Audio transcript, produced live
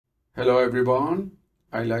Hello everyone,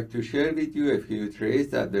 I'd like to share with you a few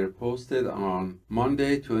trades that were posted on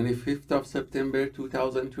Monday 25th of September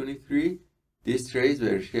 2023. These trades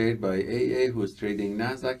were shared by AA, who's trading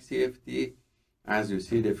Nasdaq CFD. As you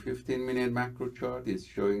see, the 15-minute macro chart is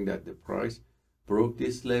showing that the price broke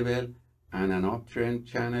this level and an uptrend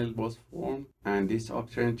channel was formed, and this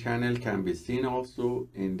uptrend channel can be seen also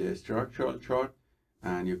in the structural chart,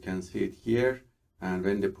 and you can see it here. And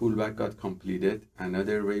when the pullback got completed,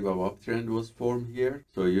 another wave of uptrend was formed here.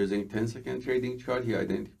 So using 10-second trading chart, he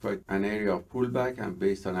identified an area of pullback, and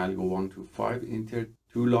based on Algo 1 to 5, entered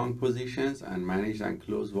two long positions and managed and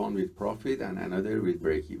closed one with profit and another with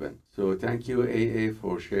break even. So thank you AA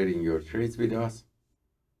for sharing your trades with us.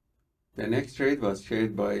 The next trade was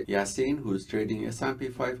shared by Yasin, who's trading S&P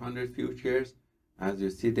 500 futures. As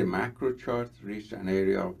you see, the macro chart reached an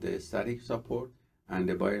area of the static support, and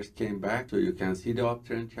the buyers came back. So you can see the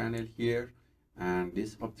uptrend channel here, and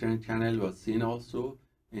this uptrend channel was seen also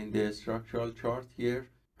in the structural chart here,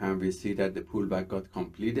 and we see that the pullback got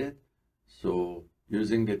completed. So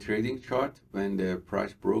using the trading chart, when the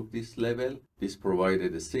price broke this level, this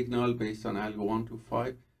provided a signal based on Algo 1 to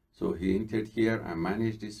 5. So he entered here and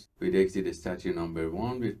managed this with exit strategy number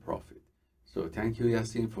 1 with profit. So thank you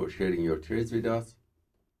Yasin for sharing your trades with us.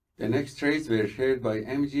 The next trades were shared by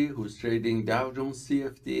MG, who's trading Dow Jones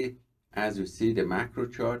CFD. As you see, the macro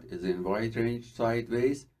chart is in wide range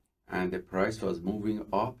sideways and the price was moving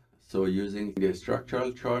up. So using the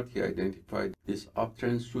structural chart, he identified this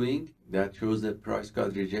uptrend swing that shows the price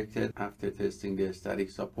got rejected after testing the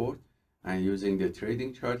static support. And using the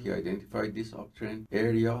trading chart, he identified this uptrend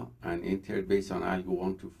area and entered based on Algo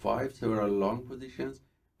 1 to 5 several long positions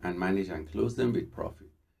and managed and closed them with profit.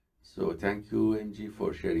 So thank you MG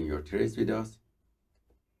for sharing your trades with us.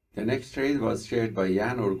 The next trade was shared by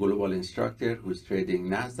Yan, or Global Instructor, who's trading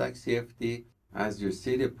Nasdaq CFD. As you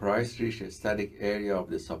see, the price reached a static area of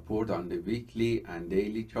the support on the weekly and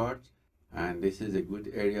daily charts, and this is a good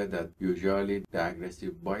area that usually the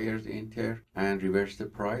aggressive buyers enter and reverse the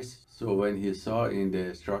price. So when he saw in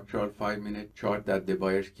the structural 5-minute chart that the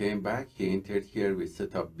buyers came back, he entered here with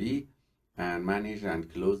setup B and managed and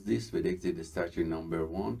closed this with exit strategy number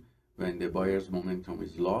 1 when the buyer's momentum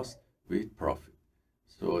is lost with profit.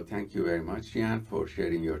 So thank you very much Yan for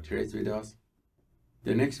sharing your trades with us.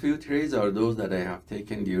 The next few trades are those that I have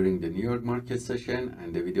taken during the New York market session,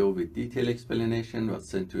 and the video with detailed explanation was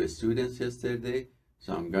sent to students yesterday,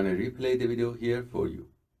 so I'm gonna replay the video here for you.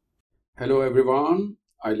 Hello everyone,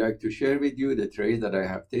 I'd like to share with you the trades that I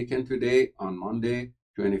have taken today on Monday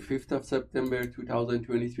 25th of September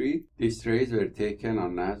 2023. These trades were taken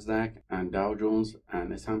on Nasdaq and Dow Jones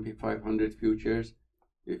and S&P 500 futures.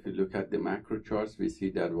 If you look at the macro charts, we see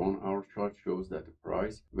that 1-hour chart shows that the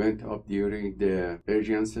price went up during the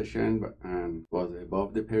Asian session and was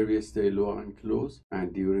above the previous day low and close.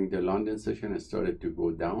 And during the London session, it started to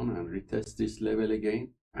go down and retest this level again.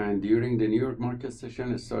 And during the New York market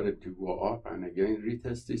session, it started to go up and again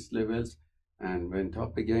retest these levels and went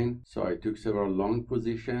up again. So I took several long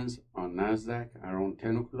positions on Nasdaq around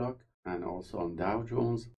 10 o'clock. And also on Dow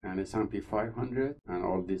Jones and S&P 500, and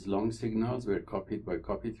all these long signals were copied by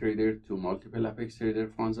copy trader to multiple Apex Trader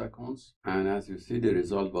funds accounts. And as you see, the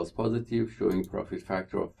result was positive, showing profit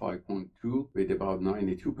factor of 5.2 with about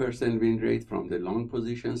 92% win rate from the long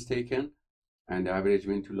positions taken, and the average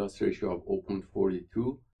win to loss ratio of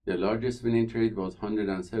 0.42. The largest winning trade was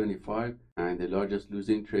 $175 and the largest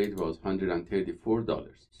losing trade was $134.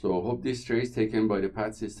 So hope this trade taken by the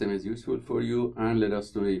PAAT system is useful for you, and let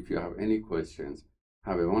us know if you have any questions.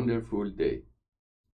 Have a wonderful day.